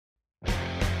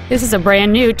This is a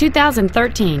brand new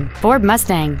 2013 Ford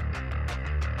Mustang.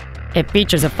 It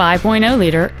features a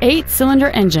 5.0-liter 8-cylinder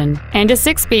engine and a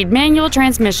 6-speed manual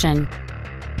transmission.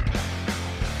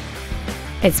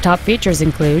 Its top features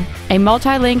include a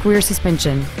multi-link rear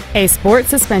suspension, a sport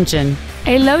suspension,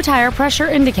 a low tire pressure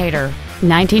indicator,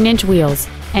 19-inch wheels,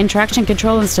 and traction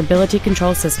control and stability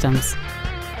control systems.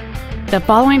 The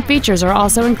following features are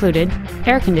also included: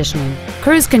 air conditioning,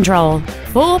 cruise control,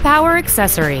 full power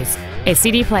accessories, a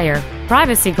CD player,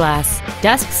 privacy glass,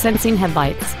 dusk sensing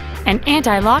headlights, an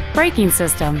anti-lock braking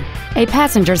system, a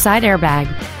passenger side airbag,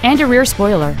 and a rear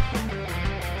spoiler.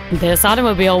 This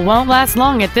automobile won't last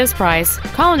long at this price.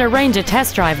 Call and arrange a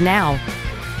test drive now.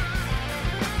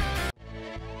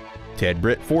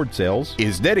 Britt Ford Sales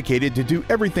is dedicated to do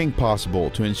everything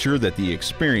possible to ensure that the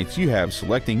experience you have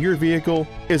selecting your vehicle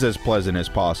is as pleasant as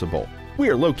possible. We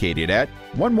are located at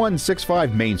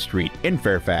 1165 Main Street in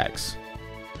Fairfax.